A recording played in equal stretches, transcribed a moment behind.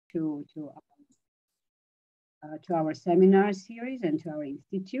to our seminar series and to our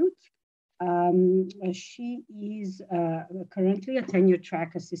institute. She is currently a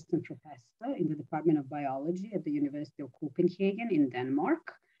tenure-track assistant professor in the Department of Biology at the University of Copenhagen in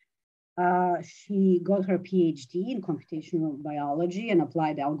Denmark. She got her PhD in computational biology and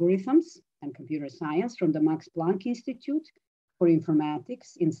applied algorithms and computer science from the Max Planck Institute for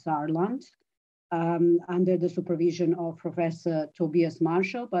Informatics in Saarland, under the supervision of Professor Tobias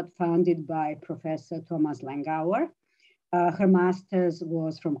Marshall, but founded by Professor Thomas Langauer. Her master's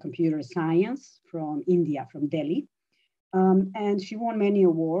was from computer science from India, from Delhi. And she won many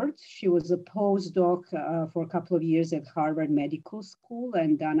awards. She was a postdoc for a couple of years at Harvard Medical School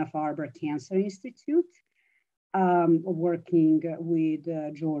and Dana-Farber Cancer Institute, working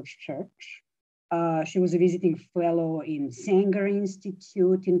with George Church. She was a visiting fellow in Sanger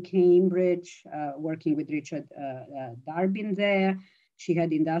Institute in Cambridge, working with Richard Darbin there. She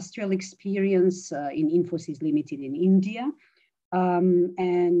had industrial experience in Infosys Limited in India.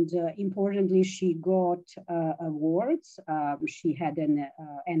 Importantly, she got awards. She had an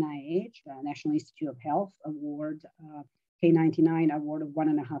NIH, National Institute of Health Award, K99 award of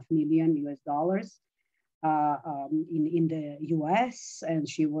 $1.5 million in the US, and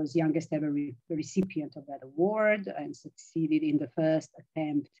she was youngest ever recipient of that award and succeeded in the first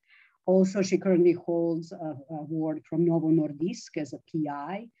attempt. Also, she currently holds an award from Novo Nordisk as a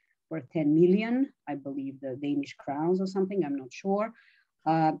PI for 10 million, I believe the Danish crowns or something, I'm not sure,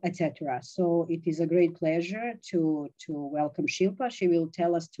 etc. So it is a great pleasure to welcome Shilpa. She will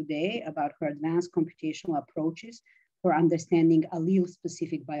tell us today about her advanced computational approaches for understanding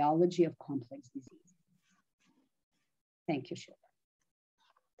allele-specific biology of complex disease. Thank you, Shilpa.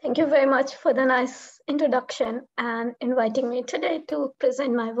 Thank you very much for the nice introduction and inviting me today to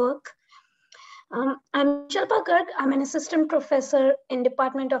present my work. I'm Shilpa Garg. I'm an assistant professor in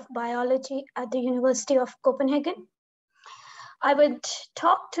Department of Biology at the University of Copenhagen. I would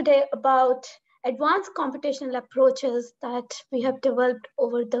talk today about advanced computational approaches that we have developed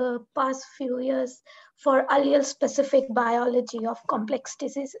over the past few years for allele-specific biology of complex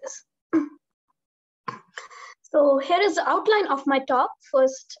diseases. So here is the outline of my talk.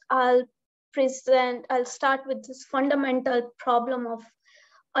 First, I'll start with this fundamental problem of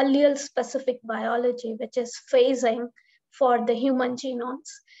allele-specific biology, which is phasing for the human genomes.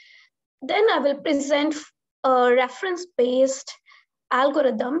 Then I will present a reference-based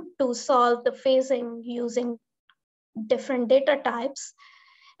algorithm to solve the phasing using different data types.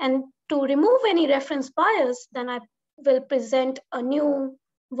 And to remove any reference bias, then I will present a new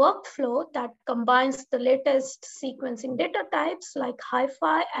workflow that combines the latest sequencing data types like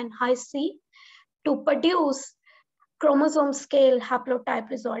HiFi and Hi-C to produce chromosome-scale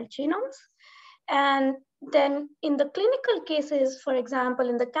haplotype-resolved genomes. And then in the clinical cases, for example,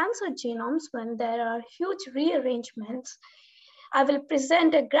 in the cancer genomes, when there are huge rearrangements, I will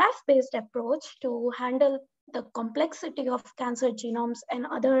present a graph-based approach to handle the complexity of cancer genomes and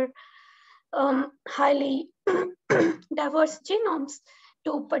other highly diverse genomes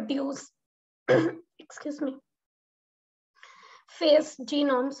to produce, excuse me, phased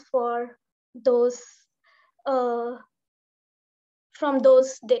genomes for those, from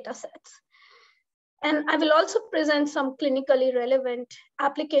those data sets. And I will also present some clinically relevant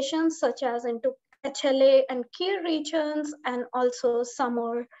applications such as into HLA and KIR regions, and also some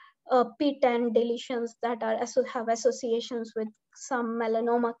more P10 deletions that have associations with some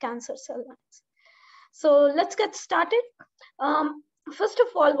melanoma cancer cell lines. So let's get started. First of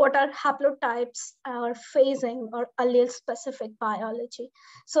all, what are haplotypes or phasing or allele-specific biology?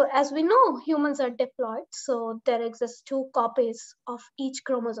 So as we know, humans are diploid, so there exists 2 copies of each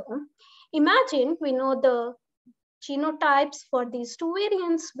chromosome. Imagine we know the genotypes for these 2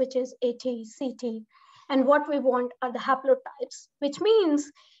 variants, which is AT, CT, and what we want are the haplotypes, which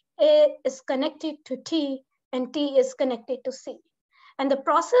means A is connected to T and T is connected to C. And the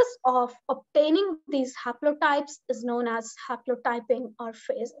process of obtaining these haplotypes is known as haplotyping or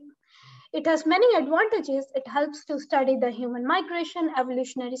phasing. It has many advantages. It helps to study the human migration,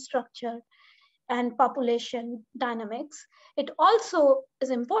 evolutionary structure, and population dynamics. It also is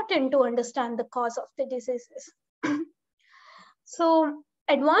important to understand the cause of the diseases. So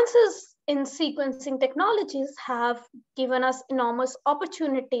advances in sequencing technologies have given us enormous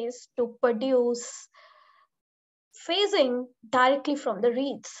opportunities to produce phasing directly from the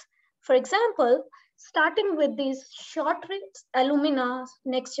reads. For example, starting with these short reads, Illumina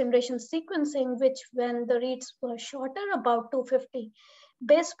next generation sequencing, which when the reads were shorter, about 250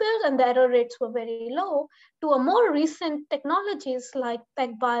 base pairs, and the error rates were very low, to a more recent technologies like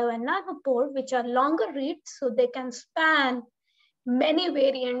PacBio and Nanopore, which are longer reads, so they can span many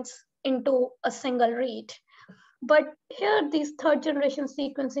variants into a single read. But here, these third generation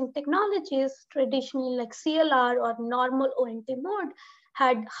sequencing technologies, traditionally like CLR or normal ONT mode,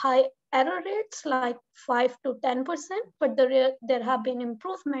 had high error rates like 5 to 10%, but there have been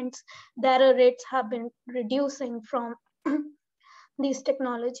improvements. The error rates have been reducing from these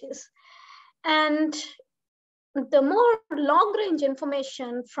technologies. And the more long-range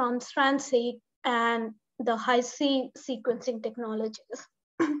information from Strand-seq and the HiFi sequencing technologies.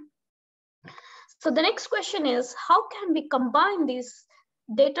 So the next question is, how can we combine these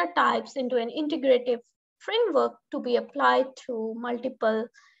data types into an integrative framework to be applied to multiple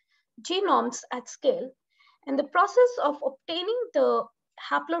genomes at scale? And the process of obtaining the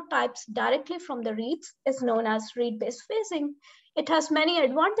haplotypes directly from the reads is known as read-based phasing. It has many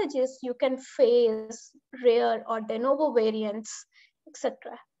advantages. You can phase rare or de novo variants, etc.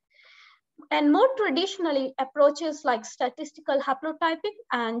 And more traditionally, approaches like statistical haplotyping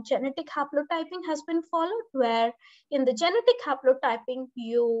and genetic haplotyping has been followed, where in the genetic haplotyping,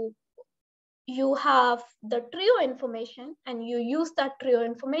 you have the trio information and you use that trio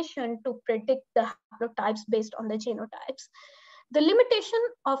information to predict the haplotypes based on the genotypes. The limitation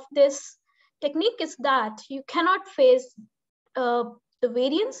of this technique is that you cannot phase the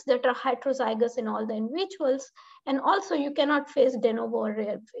variants that are heterozygous in all the individuals, and also you cannot phase de novo or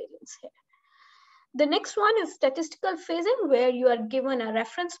rare variants here. The next one is statistical phasing, where you are given a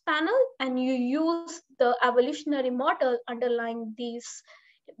reference panel and you use the evolutionary model underlying these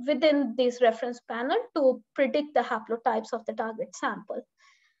within this reference panel to predict the haplotypes of the target sample.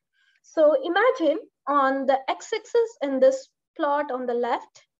 So imagine on the x-axis in this plot on the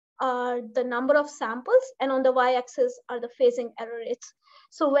left are the number of samples, and on the y-axis are the phasing error rates.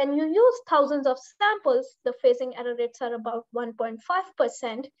 So when you use thousands of samples, the phasing error rates are about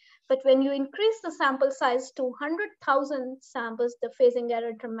 1.5%. But when you increase the sample size to 100,000 samples, the phasing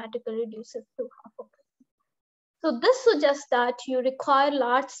error dramatically reduces to 0.5%. So this suggests that you require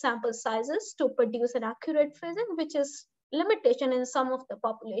large sample sizes to produce an accurate phasing, which is limitation in some of the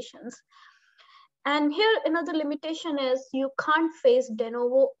populations. And here another limitation is you can't phase de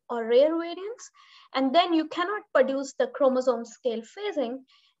novo or rare variants, and then you cannot produce the chromosome-scale phasing,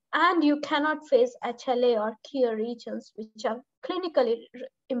 and you cannot phase HLA or KIR regions, which are clinically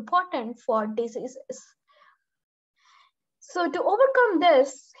important for diseases. So to overcome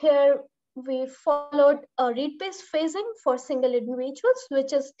this, here we followed a read-based phasing for single individuals,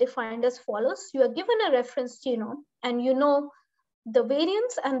 which is defined as follows. You are given a reference genome, and you know the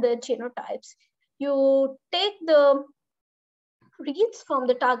variants and the genotypes. You take the reads from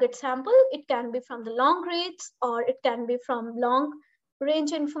the target sample. It can be from the long reads, or it can be from long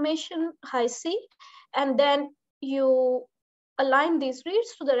range information, HiFi, and then you align these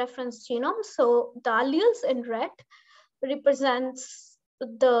reads to the reference genome. So the alleles in red represents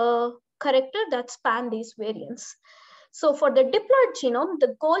the character that span these variants. So for the diploid genome,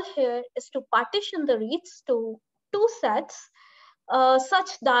 the goal here is to partition the reads to two sets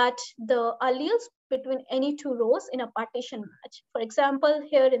such that the alleles between any two rows in a partition match. For example,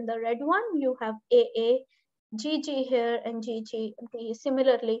 here in the red one, you have AA, GG here, and GG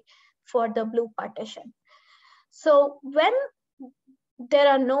similarly for the blue partition. So when there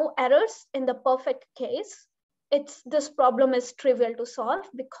are no errors in the perfect case, this problem is trivial to solve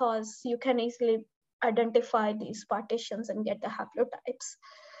because you can easily identify these partitions and get the haplotypes.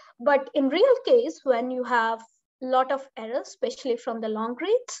 But in real case, when you have a lot of errors, especially from the long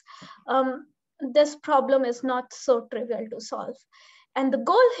reads, this problem is not so trivial to solve. And the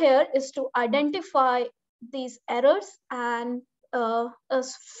goal here is to identify these errors and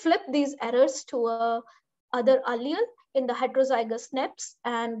flip these errors to other allele in the heterozygous SNPs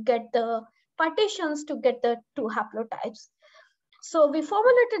and get the partitions to get the two haplotypes. So we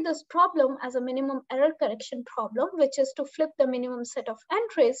formulated this problem as a minimum error correction problem, which is to flip the minimum set of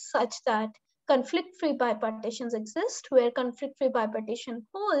entries such that conflict-free bipartitions exist, where conflict-free bipartition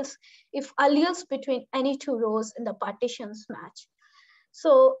holds if alleles between any two rows in the partitions match.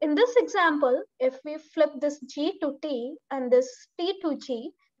 So in this example, if we flip this G to T and this T to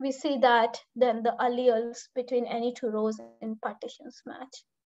G, we see that then the alleles between any two rows in partitions match.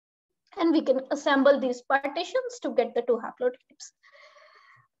 And we can assemble these partitions to get the two haplotypes.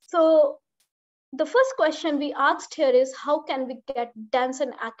 So the first question we asked here is, how can we get dense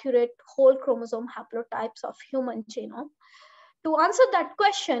and accurate whole chromosome haplotypes of human genome? To answer that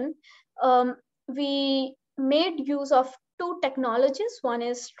question, we made use of two technologies. One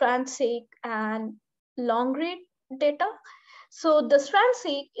is Strand-seq and long-read data. So the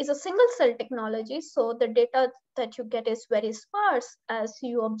Strand-seq is a single cell technology. So the data that you get is very sparse, as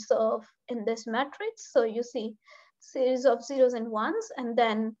you observe in this matrix. So you see series of zeros and ones, and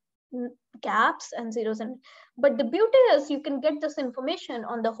then gaps and zeros. But the beauty is you can get this information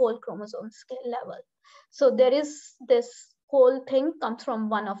on the whole chromosome scale level. So there is this whole thing comes from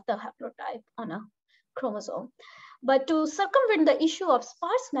one of the haplotype on a chromosome. But to circumvent the issue of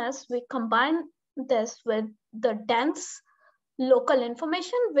sparseness, we combine this with the dense local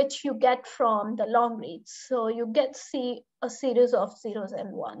information, which you get from the long reads. So you see a series of zeros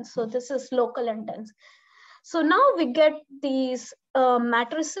and ones. So this is local and dense. So now we get these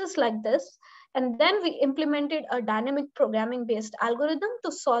matrices like this, and then we implemented a dynamic programming based algorithm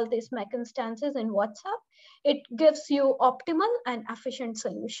to solve these MEC instances in WhatsApp. It gives you optimal and efficient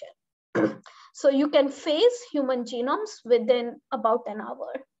solution. So you can phase human genomes within about an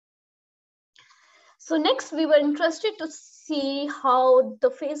hour. So next, we were interested to see how the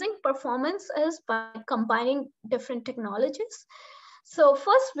phasing performance is by combining different technologies. So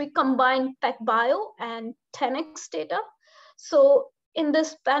first, we combined PacBio and 10x data. So in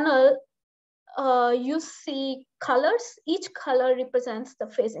this panel, you see colors. Each color represents the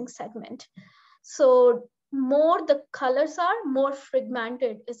phasing segment. So more the colors are, more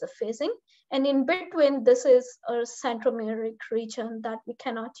fragmented is the phasing. And in between, this is a centromeric region that we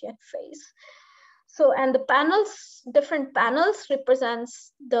cannot yet phase. So, and the panels, different panels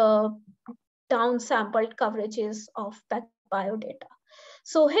represents the downsampled coverages of PacBio data.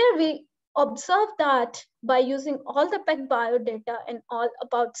 So here we observe that by using all the PacBio data and all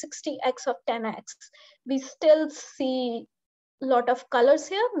about 60x of 10x, we still see a lot of colors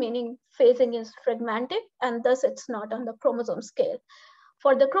here, meaning phasing is fragmented, and thus it's not on the chromosome scale.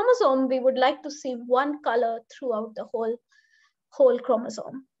 For the chromosome, we would like to see one color throughout the whole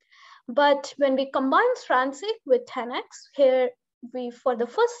chromosome. But when we combine Strand-specific with 10x, here we, for the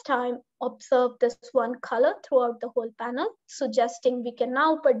first time, observe this one color throughout the whole panel, suggesting we can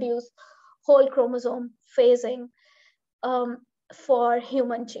now produce whole chromosome phasing for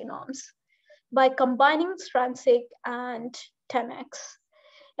human genomes by combining Strand-specific and 10x.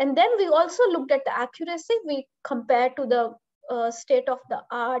 And then we also looked at the accuracy. We compared to the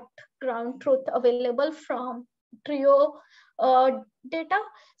state-of-the-art ground truth available from trio data.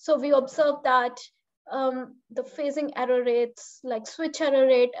 So we observed that the phasing error rates like switch error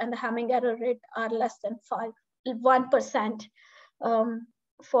rate and the Hamming error rate are less than 1%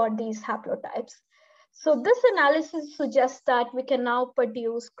 for these haplotypes. So this analysis suggests that we can now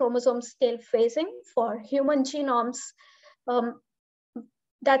produce chromosome scale phasing for human genomes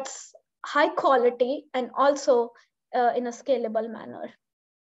that's high quality and also in a scalable manner.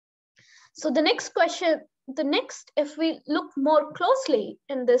 So the next question, if we look more closely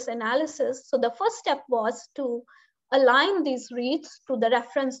in this analysis, so the first step was to align these reads to the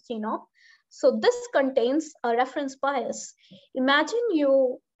reference genome. So this contains a reference bias. Imagine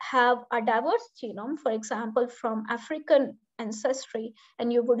you have a diverse genome, for example, from African ancestry,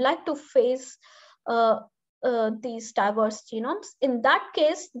 and you would like to phase these diverse genomes. In that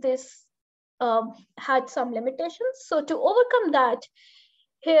case, this had some limitations. So to overcome that,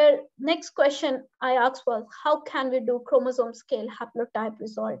 here, next question I asked was, how can we do chromosome scale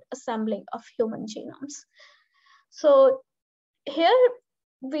haplotype-resolved assembling of human genomes? So here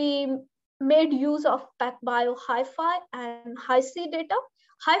we made use of PacBio HiFi and HiC data.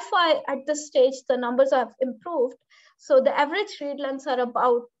 HiFi at this stage, the numbers have improved. So the average read lengths are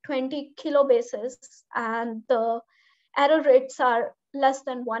about 20 kilobases and the error rates are less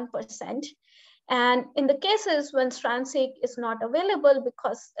than 1%. And in the cases when Strand-specific is not available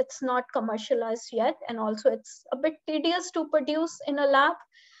because it's not commercialized yet, and also it's a bit tedious to produce in a lab,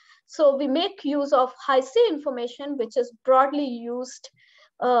 so we make use of HiC information, which is broadly used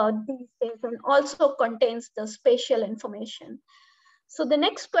these days and also contains the spatial information. So the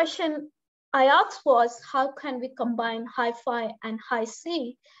next question I asked was, how can we combine HiFi and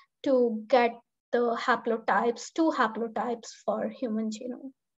HiC to get the haplotypes, two haplotypes for human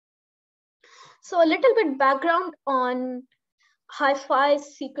genome? So a little bit background on HiFi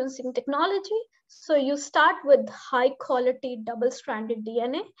sequencing technology. So you start with high quality double-stranded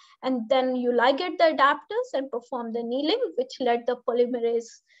DNA, and then you ligate the adapters and perform the annealing, which led the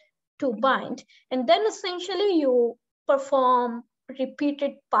polymerase to bind. And then essentially you perform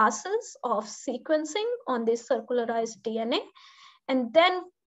repeated passes of sequencing on this circularized DNA. And then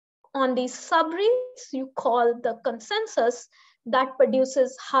on these subreads, you call the consensus that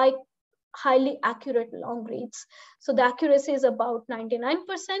produces highly accurate long reads. So the accuracy is about 99%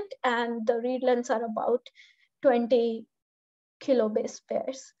 and the read lengths are about 20 kilobase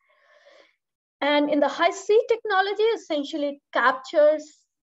pairs. And in the HiC technology, essentially it captures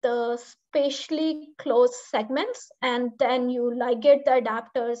the spatially closed segments, and then you ligate the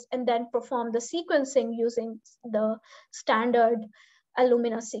adapters and then perform the sequencing using the standard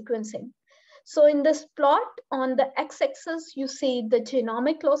Illumina sequencing. So in this plot, on the x-axis, you see the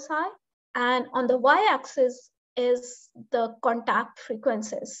genomic loci, and on the y-axis is the contact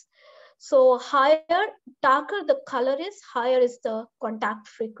frequencies. So darker the color is, higher is the contact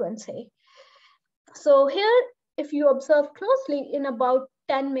frequency. So here, if you observe closely, in about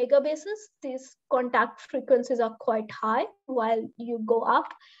 10 megabases, these contact frequencies are quite high. While you go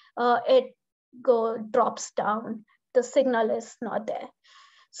up, it drops down. The signal is not there.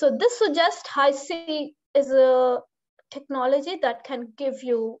 So this suggests HiC is a technology that can give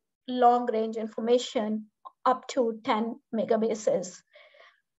you long-range information up to 10 megabases.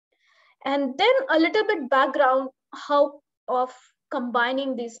 And then a little bit background of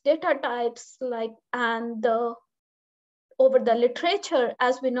combining these data types, over the literature,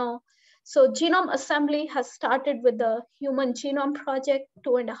 as we know. So genome assembly has started with the Human Genome Project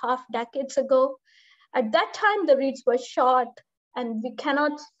 2.5 decades ago. At that time, the reads were short, and we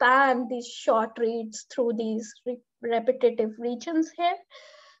cannot span these short reads through these repetitive regions here.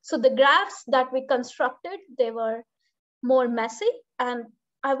 So the graphs that we constructed, they were more messy, and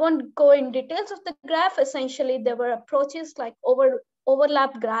I won't go in details of the graph. Essentially, there were approaches like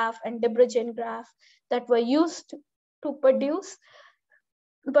overlap graph and divergent graph that were used to produce.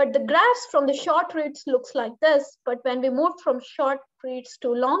 But the graphs from the short reads looks like this. But when we moved from short reads to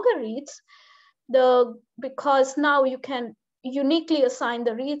longer reads, because now you can uniquely assign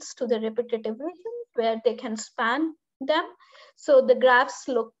the reads to the repetitive region where they can span them. So the graphs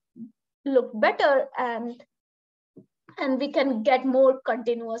look better, and we can get more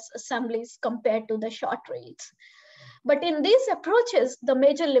continuous assemblies compared to the short reads. But in these approaches, the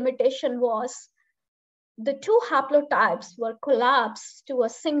major limitation was the two haplotypes were collapsed to a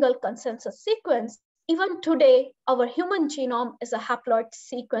single consensus sequence. Even today, our human genome is a haploid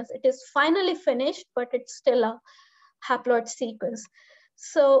sequence. It is finally finished, but it's still a haploid sequence.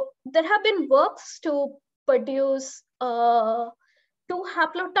 So there have been works to produce two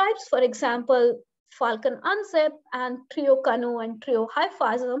haplotypes, for example, Falcon unzip and trio canu and trio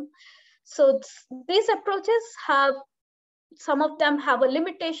HiFi. So these approaches some of them have a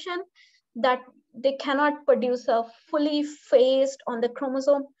limitation that they cannot produce a fully phased on the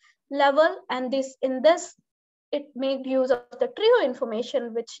chromosome level. And it made use of the trio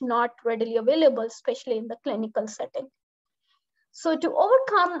information, which not readily available, especially in the clinical setting. So to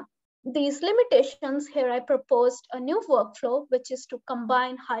overcome these limitations, here I proposed a new workflow, which is to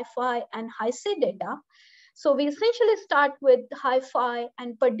combine HiFi and HiC data. So we essentially start with HiFi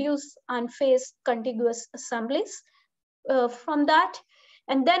and produce unphased contiguous assemblies from that.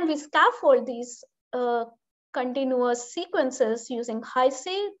 And then we scaffold these continuous sequences using HiC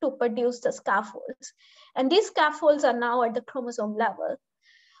to produce the scaffolds. And these scaffolds are now at the chromosome level.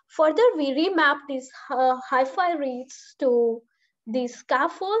 Further, we remap these HiFi reads to these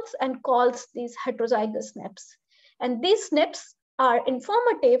scaffolds and calls these heterozygous SNPs. And these SNPs are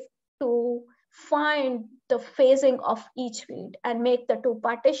informative to find the phasing of each read and make the two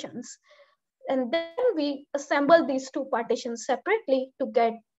partitions. And then we assemble these two partitions separately to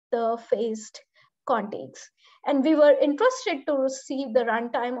get the phased contigs. And we were interested to see the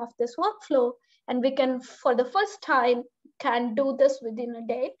runtime of this workflow, and we can, for the first time, can do this within a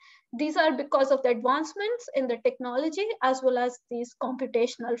day. These are because of the advancements in the technology as well as these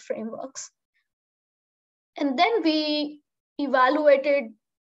computational frameworks. And then we evaluated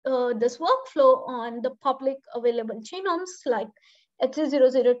this workflow on the public available genomes like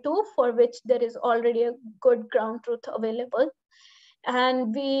HC002, for which there is already a good ground truth available.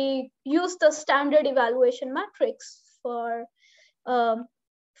 And we use the standard evaluation matrix for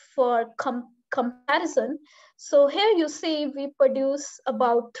comparison. So here you see we produce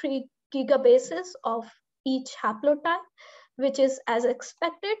about 3 gigabases of each haplotype, which is as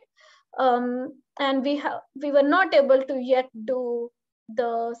expected. And we were not able to yet do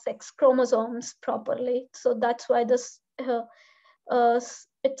the sex chromosomes properly. So that's why this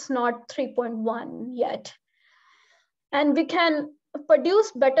it's not 3.1 yet. And we can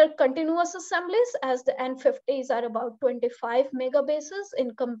produce better continuous assemblies as the N50s are about 25 megabases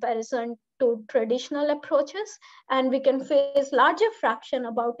in comparison to traditional approaches. And we can phase larger fraction,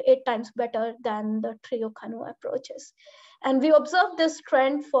 about 8 times better than the trio canu approaches. And we observe this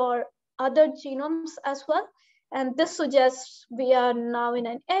trend for other genomes as well. And this suggests we are now in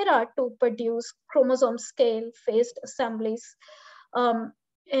an era to produce chromosome scale phased assemblies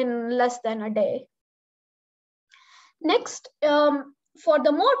in less than a day. Next, for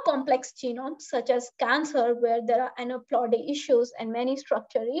the more complex genomes, such as cancer, where there are aneuploidy issues and many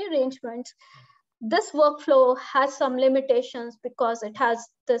structure rearrangements, this workflow has some limitations because it has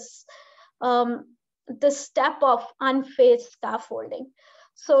this, this step of unphased scaffolding.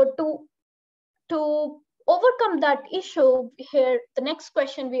 So to overcome that issue here, the next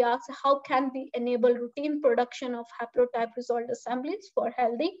question we ask, how can we enable routine production of haplotype-resolved assemblies for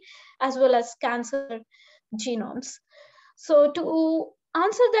healthy as well as cancer genomes? So to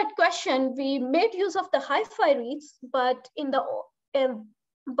answer that question, we made use of the HiFi reads, but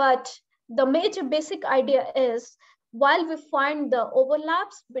the major basic idea is, while we find the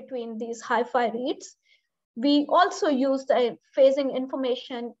overlaps between these HiFi reads, we also use the phasing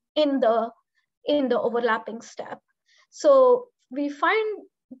information in the overlapping step. So we find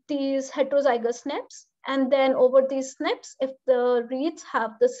these heterozygous SNPs, and then over these SNPs, if the reads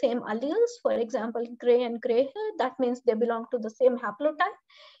have the same alleles, for example, gray and gray here, that means they belong to the same haplotype.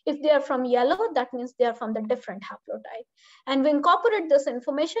 If they are from yellow, that means they are from the different haplotype. And we incorporate this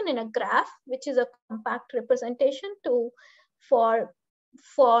information in a graph, which is a compact representation for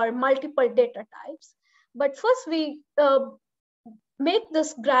multiple data types. But first we make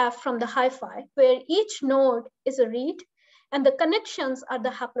this graph from the HiFi, where each node is a read and the connections are the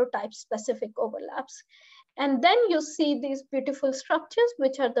haplotype-specific overlaps. And then you see these beautiful structures,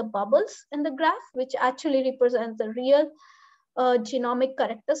 which are the bubbles in the graph, which actually represent the real genomic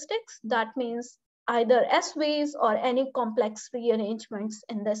characteristics. That means either SVs or any complex rearrangements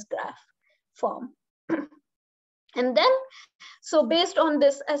in this graph form. And then, so based on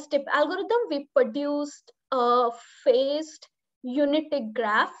this STIP algorithm, we produced a phased unitic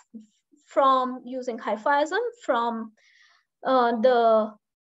graph from using HiFiism from the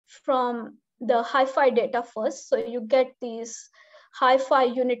HiFi data first. So you get these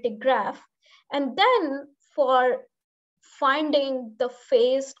HiFi unitic graph. And then for finding the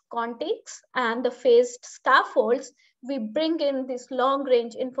phased contigs and the phased scaffolds, we bring in this long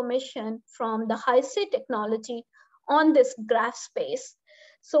range information from the HiC technology on this graph space.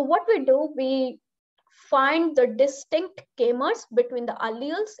 So what we do, we find the distinct k-mers between the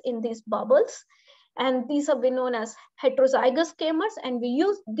alleles in these bubbles. And these have been known as heterozygous k-mers. And we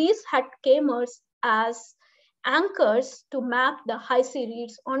use these het k-mers as anchors to map the HiC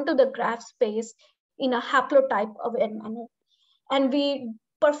reads onto the graph space in a haplotype aware manner. And we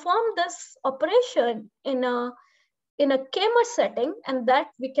perform this operation in a k-mer setting, and that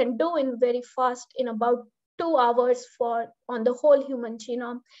we can do in very fast, in about 2 hours on the whole human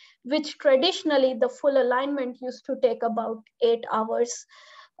genome, which traditionally the full alignment used to take about 8 hours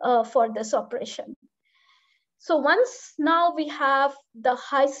for this operation. So once now we have the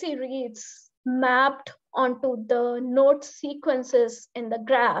HiC reads mapped onto the node sequences in the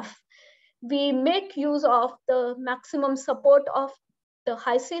graph, we make use of the maximum support of the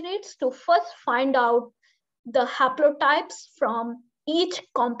HiC reads to first find out the haplotypes from each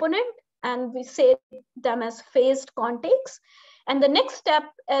component, and we say them as phased contigs. And the next step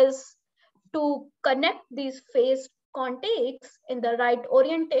is to connect these phased contigs in the right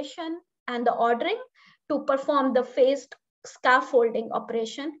orientation and the ordering to perform the phased scaffolding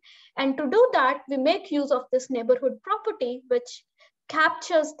operation. And to do that, we make use of this neighborhood property, which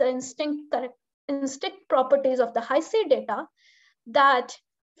captures the instinct properties of the HiC data, that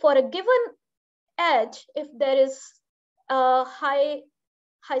for a given edge, if there is a high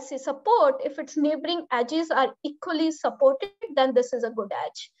HiC support, if its neighboring edges are equally supported, then this is a good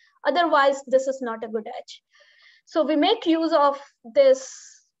edge. Otherwise, this is not a good edge. So we make use of this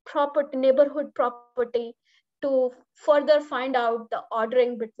property, neighborhood property, to further find out the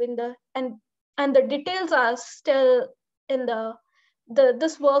ordering between the, and the details are still in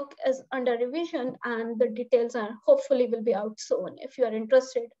this work is under revision, and the details are hopefully will be out soon if you are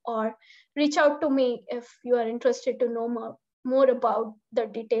interested, or reach out to me if you are interested to know more about the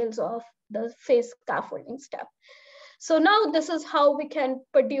details of the phase scaffolding step. So now this is how we can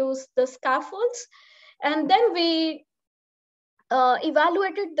produce the scaffolds. And then we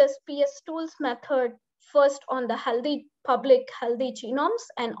evaluated this PS tools method first on the public healthy genomes,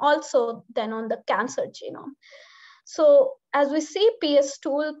 and also then on the cancer genome. So as we see, PS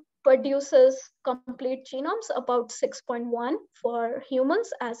tool produces complete genomes about 6.1 for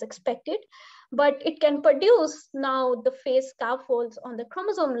humans as expected, but it can produce now the phase scaffolds on the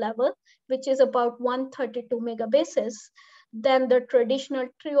chromosome level, which is about 132 megabases. Then the traditional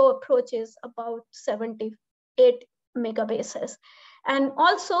trio approach is about 78 megabases. And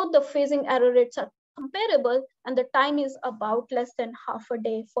also the phasing error rates are comparable, and the time is about less than half a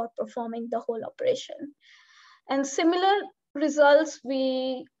day for performing the whole operation. And similar results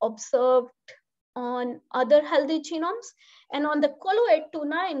we observed on other healthy genomes. And on the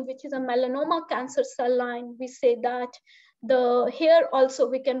colo-829, which is a melanoma cancer cell line, we say that here also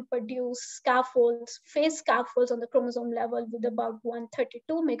we can produce scaffolds, phase scaffolds on the chromosome level with about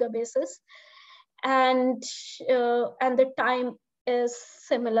 132 megabases. And the time is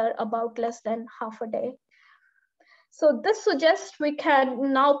similar, about less than half a day. So this suggests we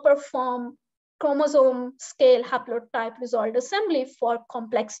can now perform chromosome-scale haplotype-resolved assembly for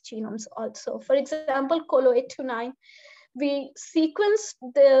complex genomes also. For example, colo-829, we sequenced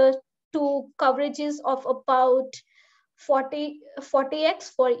the two coverages of about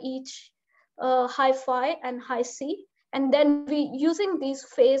 40x for each HiFi and Hi-C. And then using these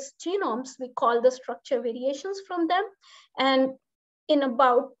phase genomes, we call the structure variations from them. And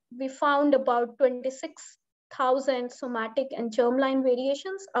we found about 26,000 somatic and germline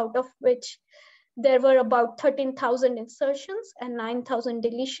variations, out of which there were about 13,000 insertions and 9,000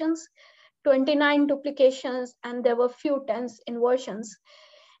 deletions, 29 duplications, and there were few tens inversions.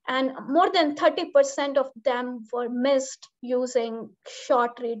 And more than 30% of them were missed using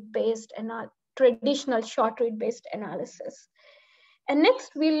traditional short-read-based analysis. And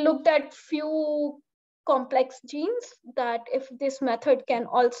next, we looked at few complex genes that if this method can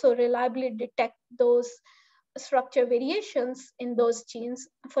also reliably detect those structure variations in those genes.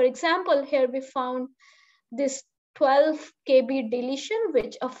 For example, here we found this 12 kb deletion,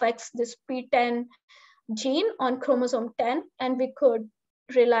 which affects this P10 gene on chromosome 10, and we could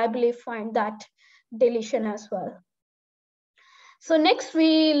reliably find that deletion as well. So next,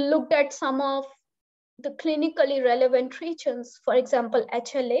 we looked at some of the clinically relevant regions, for example,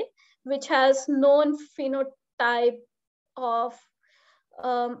 HLA, which has known phenotype of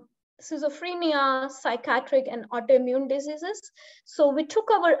schizophrenia, psychiatric, and autoimmune diseases. So we took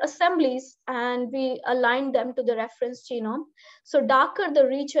our assemblies and we aligned them to the reference genome. So darker the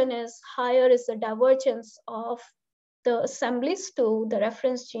region is, higher is the divergence of the assemblies to the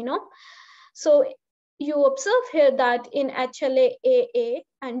reference genome. So you observe here that in HLA-AA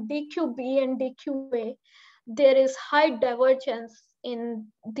and DQB and DQA, there is high divergence in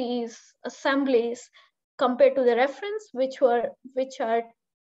these assemblies compared to the reference, which are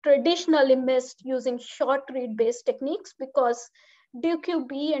traditionally missed using short read-based techniques, because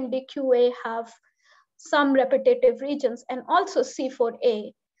DQB and DQA have some repetitive regions, and also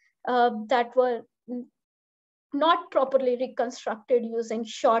C4A that were not properly reconstructed using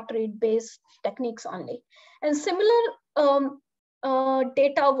short read-based techniques only. And similar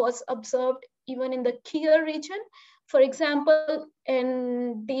data was observed even in the KIR region. For example,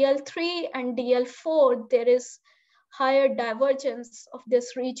 in DL3 and DL4, there is higher divergence of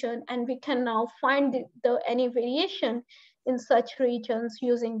this region, and we can now find any variation in such regions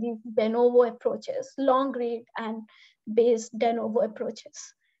using these de novo approaches, long read and base de novo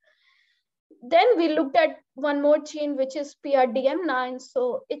approaches. Then we looked at one more gene, which is PRDM9.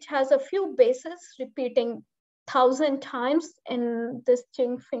 So it has a few bases repeating 1,000 times in this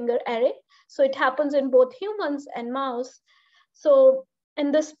ring finger array. So it happens in both humans and mouse. So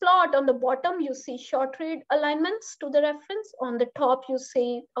in this plot on the bottom, you see short read alignments to the reference. On the top, you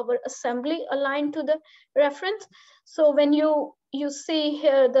see our assembly aligned to the reference. So when you see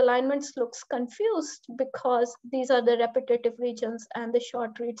here, the alignments looks confused because these are the repetitive regions and the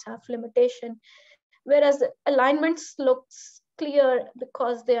short reads have limitation. Whereas the alignments looks clear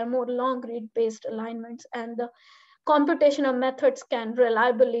because they are more long read based alignments, and the computational methods can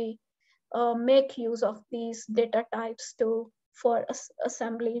reliably make use of these data types for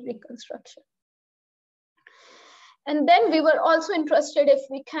assembly reconstruction. And then we were also interested if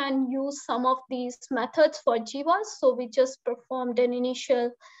we can use some of these methods for jivas. So we just performed an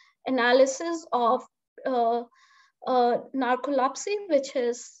initial analysis of narcolepsy, which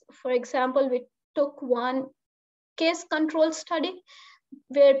is, for example, we took one case control study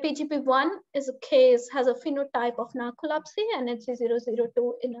where PGP1 is a case, has a phenotype of narcolepsy, and it's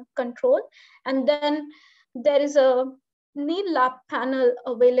 002 in a control. And then there is a Neal lab panel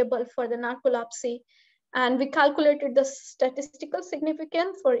available for the narcolepsy, and we calculated the statistical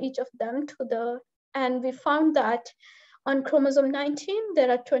significance for each of them and we found that on chromosome 19, there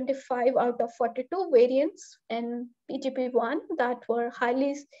are 25 out of 42 variants in PGP1 that were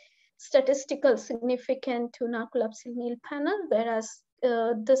highly statistical significant to narcolepsy Neal panel, whereas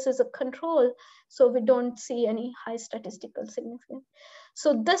this is a control, so we don't see any high statistical significance.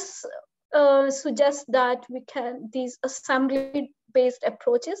 So this suggests that these assembly-based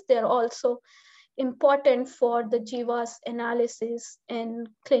approaches, they're also important for the jivas analysis in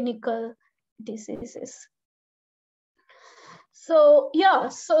clinical diseases. So yeah,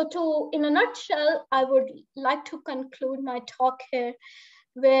 in a nutshell, I would like to conclude my talk here,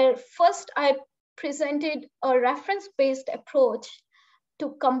 where first I presented a reference-based approach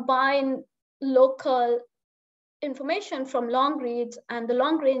to combine local information from long reads and the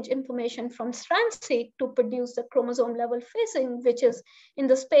long-range information from Strand-seq to produce the chromosome-level phasing, which is in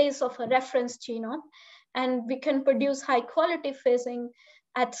the space of a reference genome. And we can produce high-quality phasing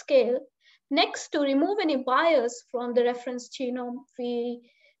at scale. Next, to remove any bias from the reference genome,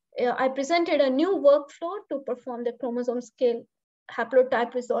 I presented a new workflow to perform the chromosome-scale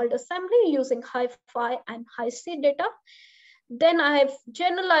haplotype-resolved assembly using HiFi and HiC data. Then I have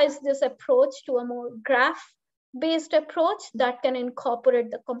generalized this approach to a more graph-based approach that can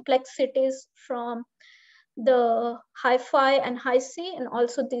incorporate the complexities from the HiFi and HiC and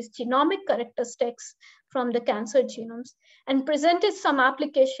also these genomic characteristics from the cancer genomes, and presented some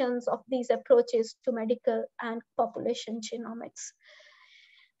applications of these approaches to medical and population genomics.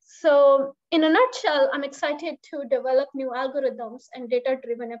 So in a nutshell, I'm excited to develop new algorithms and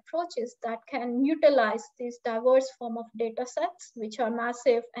data-driven approaches that can utilize these diverse form of data sets, which are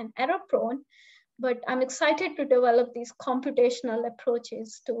massive and error-prone, but I'm excited to develop these computational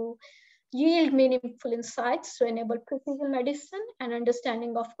approaches to yield meaningful insights to enable precision medicine and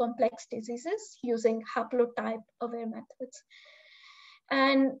understanding of complex diseases using haplotype-aware methods.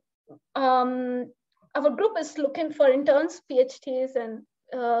 And our group is looking for interns, PhDs, and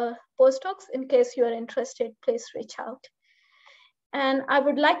postdocs. In case you are interested, please reach out. And I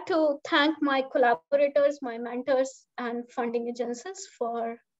would like to thank my collaborators, my mentors, and funding agencies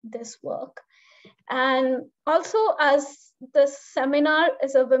for this work. And also, as this seminar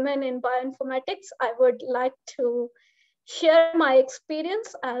is a Women in Bioinformatics, I would like to share my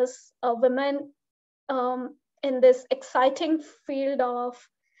experience as a woman in this exciting field of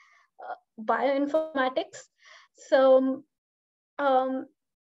bioinformatics. So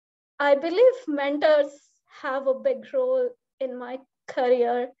I believe mentors have a big role in my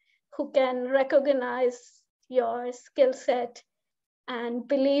career who can recognize your skill set and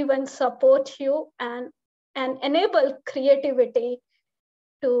believe and support you and enable creativity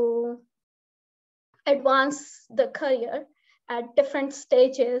to advance the career at different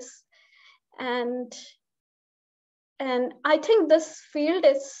stages. And I think this field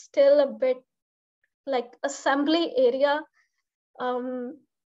is still a bit like assembly area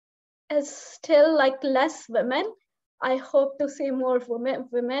is still like less women. I hope to see more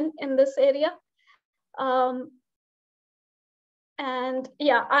women in this area. And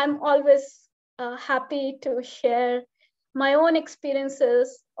yeah, I'm always happy to share my own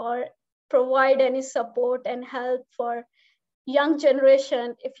experiences or provide any support and help for young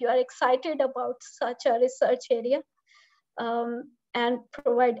generation if you are excited about such a research area, and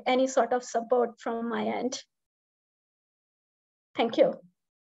provide any sort of support from my end. Thank you.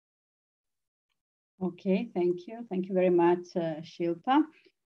 Okay, thank you. Thank you very much, Shilpa.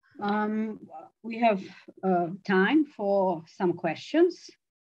 We have time for some questions.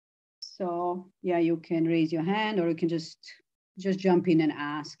 So yeah, you can raise your hand or you can just jump in and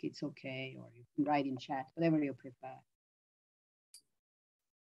ask. It's okay, or you can write in chat, whatever you prefer.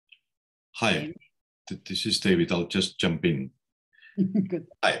 Hi, this is David. I'll just jump in. Good.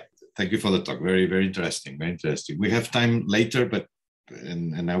 Hi, thank you for the talk. Very, very interesting. Very interesting. We have time later, but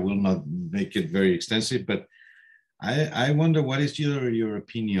and I will not make it very extensive. But I wonder, what is your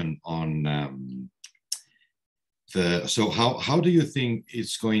opinion on so how do you think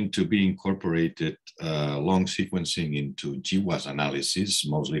it's going to be incorporated long sequencing into GWAS analysis,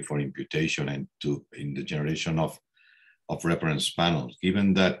 mostly for imputation and in the generation of reference panels,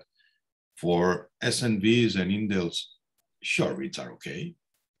 given that for SNVs and indels, short reads are okay,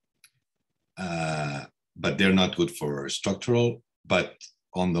 but they're not good for structural, but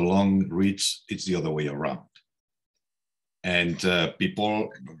on the long reads, it's the other way around. And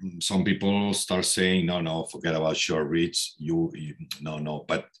some people start saying, no, forget about short reads, no,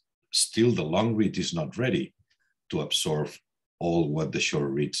 but still the long read is not ready to absorb all what the short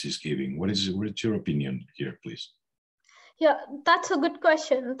reads is giving. What is your opinion here, please? Yeah, that's a good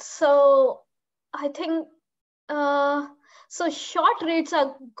question. So I think, so short reads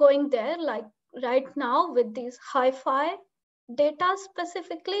are going there, like right now with these HiFi data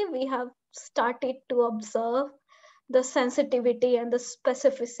specifically, we have started to observe the sensitivity and the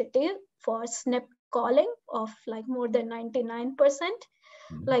specificity for SNP calling of like more than 99%.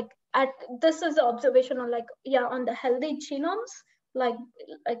 Mm-hmm. Like this is the observation on like, yeah, on the healthy genomes, like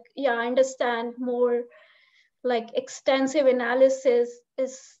yeah, I understand more like extensive analysis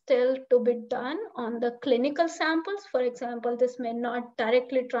is still to be done on the clinical samples. For example, this may not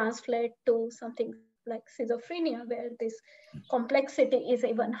directly translate to something like schizophrenia, where this complexity is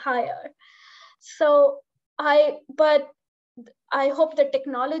even higher. So but I hope the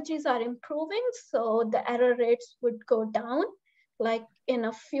technologies are improving, so the error rates would go down, like in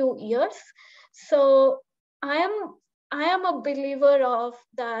a few years. So I am a believer of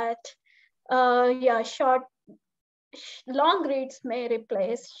that. Yeah, long reads may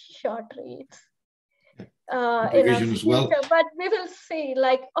replace short reads in a future, well. But we will see.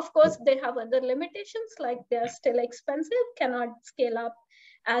 Like, of course, they have other limitations, like they're still expensive, cannot scale up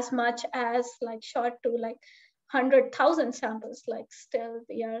as much as like short to like 100,000 samples. Like still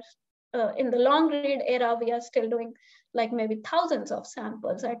we are in the long read era, we are still doing like maybe thousands of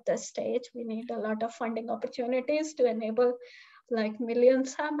samples at this stage. We need a lot of funding opportunities to enable like million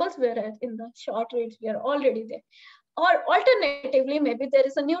samples, whereas in the short reads, we are already there. Or alternatively, maybe there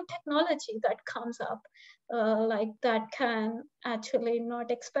is a new technology that comes up, like that can actually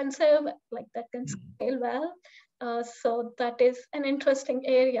not expensive, like that can scale well. So that is an interesting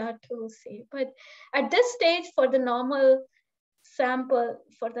area to see. But at this stage, for the normal sample,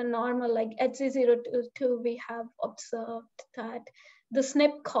 for the normal like HZ022, we have observed that the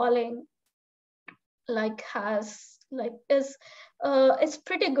SNP calling like has like is it's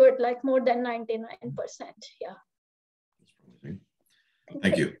pretty good, like more than 99%. Yeah.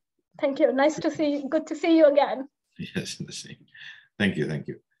 Thank you. Thank you. Nice to see you. Good to see you again. Yes, the same. Thank you. Thank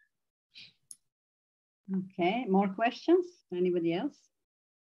you. Okay, more questions? Anybody else?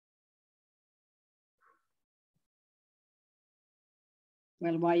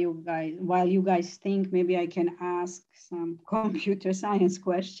 Well, while you guys think, maybe I can ask some computer science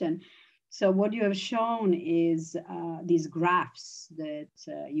question. So what you have shown is these graphs that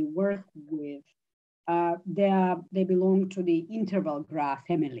you work with. They belong to the interval graph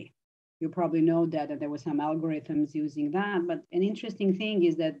family. You probably know that there were some algorithms using that, but an interesting thing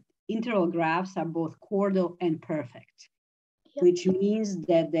is that interval graphs are both chordal and perfect, which means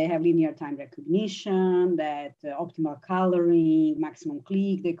that they have linear time recognition, that optimal coloring, maximum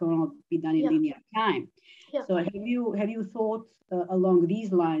click, they can all be done in linear time. So have you thought along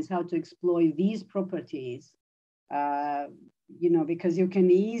these lines how to exploit these properties? You know, because you can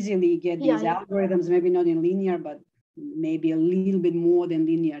easily get these algorithms, maybe not in linear, but maybe a little bit more than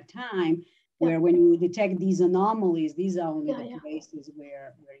linear time, where when you detect these anomalies, these are only the places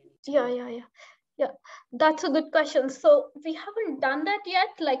where you need to. Yeah, that's a good question. So we haven't done that yet.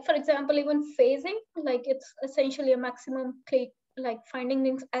 Like, for example, even phasing, like it's essentially a maximum click, like finding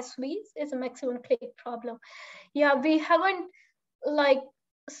things SVs is a maximum click problem. Yeah, we haven't like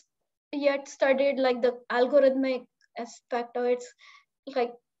yet studied like the algorithmic aspect, or it's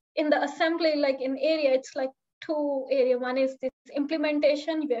like in the assembly, like in area, it's like two area. One is this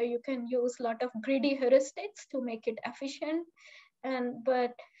implementation where you can use a lot of greedy heuristics to make it efficient. And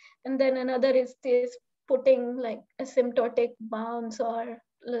then another is this putting like asymptotic bounds or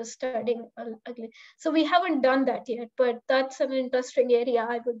studying ugly. So we haven't done that yet, but that's an interesting area.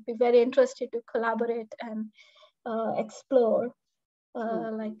 I would be very interested to collaborate and explore.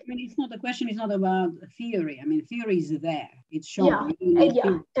 Like, I mean, it's not, the question is not about theory. I mean, theory is there, it's shown.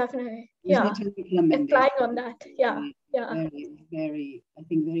 Definitely. Applying on that. Very, I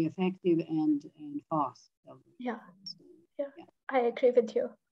think very effective and fast. So, yeah, I agree with you.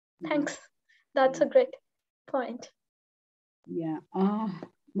 Thanks. That's a great point. Yeah.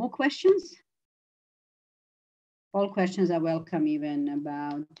 More questions? All questions are welcome, even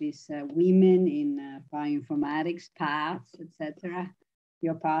about these women in bioinformatics paths, etc.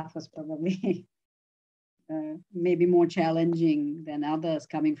 Your path was probably maybe more challenging than others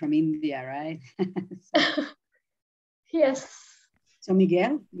coming from India, right? So, yes. So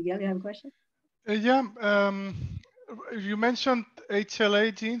Miguel, you have a question? You mentioned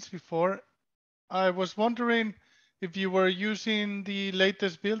HLA genes before. I was wondering if you were using the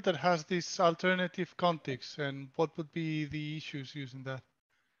latest build that has this alternative contigs, and what would be the issues using that?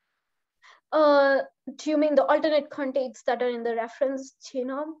 Do you mean the alternate contigs that are in the reference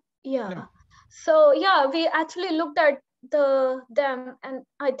genome? Yeah. So yeah, we actually looked at them, and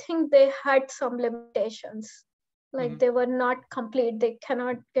I think they had some limitations. Like they were not complete. They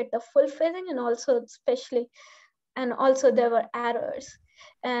cannot get the full phasing, and also there were errors.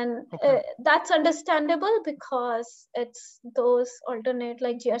 And that's understandable because it's those alternate,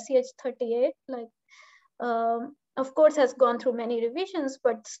 like GRCH38, like of course has gone through many revisions,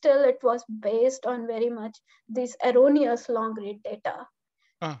 but still it was based on very much this erroneous long read data.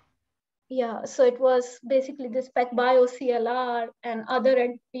 Yeah, so it was basically this PacBio CLR and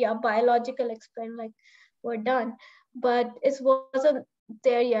other biological experiments like were done, but it wasn't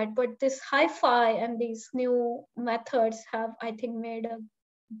there yet. But this HiFi and these new methods have, I think, made a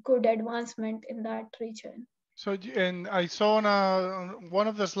good advancement in that region. So, and I saw on one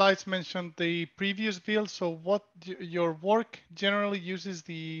of the slides mentioned the previous build. So what your work generally uses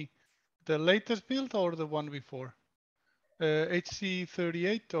the latest build or the one before?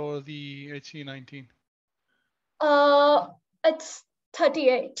 HC38 or the HC19? It's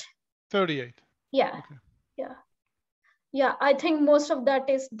 38. 38. Yeah. Okay. Yeah. Yeah. I think most of that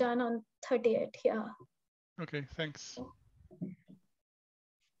is done on 38. Yeah. Okay. Thanks.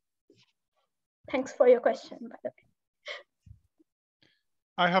 Thanks for your question, by the way.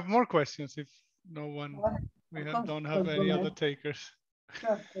 I have more questions if no one, don't have any other takers.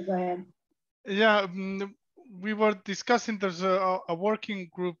 Sure, go ahead. Yeah, we were discussing, there's a working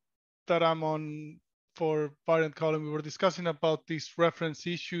group that I'm on for parent column. We were discussing about these reference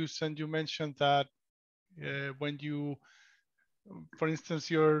issues, and you mentioned that when you, for instance,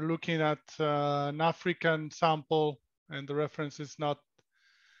 you're looking at an African sample and the reference is not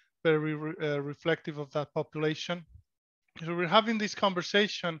very reflective of that population. So we're having this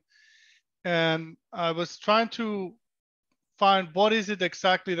conversation, and I was trying to find what is it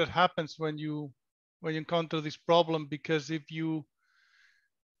exactly that happens when you encounter this problem, because if you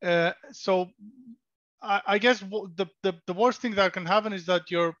so I guess the worst thing that can happen is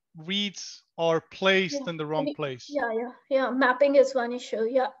that your reads are placed in the wrong place. Yeah. Mapping is one issue.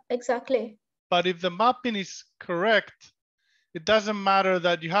 Yeah, exactly. But if the mapping is correct, it doesn't matter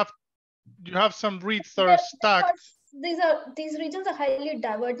that you have some reads that are stacked. These regions are highly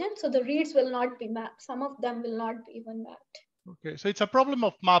divergent, so the reads will not be mapped. Some of them will not be even mapped. Okay, so it's a problem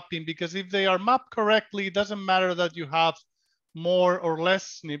of mapping, because if they are mapped correctly, it doesn't matter that you have more or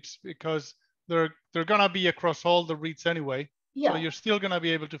less SNPs, because they're gonna be across all the reads anyway. Yeah. So you're still gonna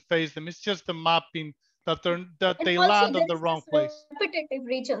be able to phase them. It's just the mapping that they land on the wrong place. Repetitive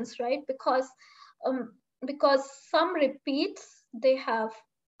regions, right? Because some repeats, they have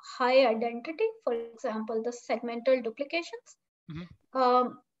high identity. For example, the segmental duplications.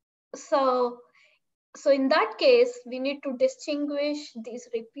 Mm-hmm. So in that case, we need to distinguish these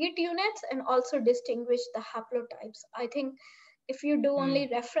repeat units and also distinguish the haplotypes. I think if you do only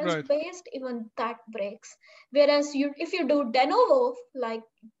reference-based, even that breaks. Whereas if you do de novo,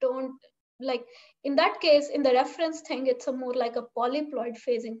 in that case, in the reference thing, it's more like a polyploid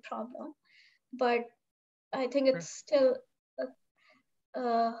phasing problem. But I think it's still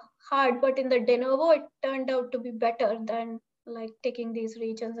hard. But in the de novo, it turned out to be better than like taking these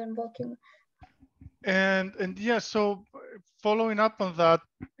regions and working. And yeah, so following up on that,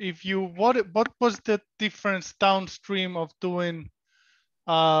 if you what was the difference downstream of doing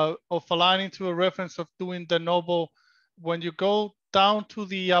of aligning to a reference of doing de novo? When you go down to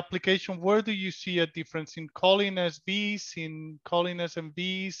the application, where do you see a difference in calling SVs, in calling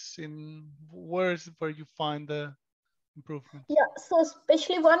SMVs, in where you find the improvement? Yeah, so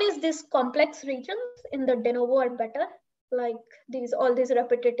especially one is this complex regions in the de novo are better, like all these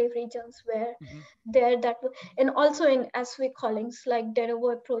repetitive regions where they're that, and also in SV callings, like de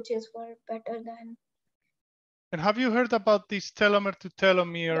novo approaches were better than. And have you heard about this telomere to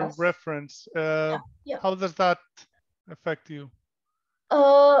telomere reference? How does that affect you?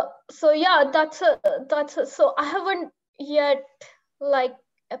 So yeah, so I haven't yet like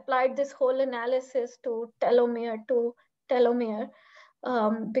applied this whole analysis to telomere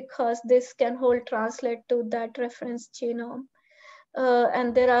because this can hold translate to that reference genome.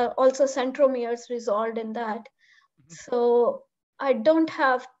 And there are also centromeres resolved in that. So I don't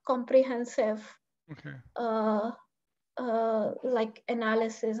have comprehensive like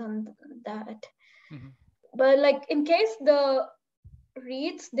analysis on that. But like in case the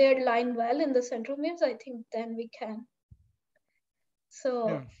reads they line well in the centromeres, I think then we can.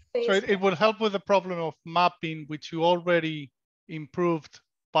 So it will help with the problem of mapping, which you already improved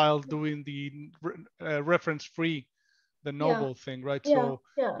while doing the reference-free, the novel thing, right? So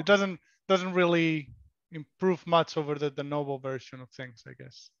it doesn't really improve much over the novel version of things, I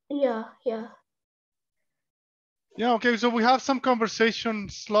guess. Yeah, okay, so we have some conversation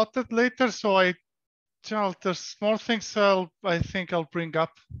slotted later, so there's more things I think I'll bring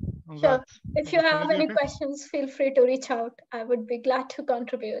up on that. If you have any questions, feel free to reach out. I would be glad to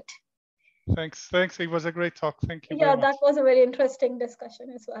contribute. Thanks. It was a great talk. Thank you. Yeah, that was a very interesting discussion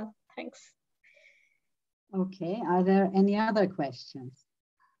as well. Thanks. Okay, are there any other questions?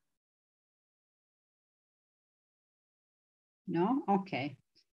 No? Okay.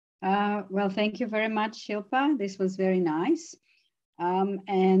 Well, thank you very much, Shilpa. This was very nice.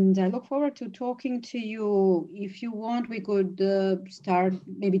 And I look forward to talking to you. If you want, we could start,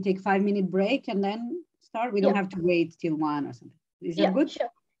 maybe take a 5-minute break and then start. We don't have to wait till 1 or something. Is that good? Sure.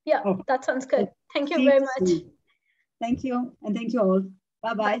 Yeah, that sounds good. Thank you very much. Thank you. And thank you all.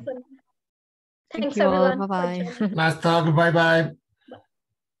 Bye-bye. Thanks, you all. everyone. Bye-bye. Nice talk. Bye-bye.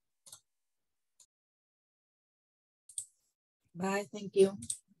 Bye. Thank you.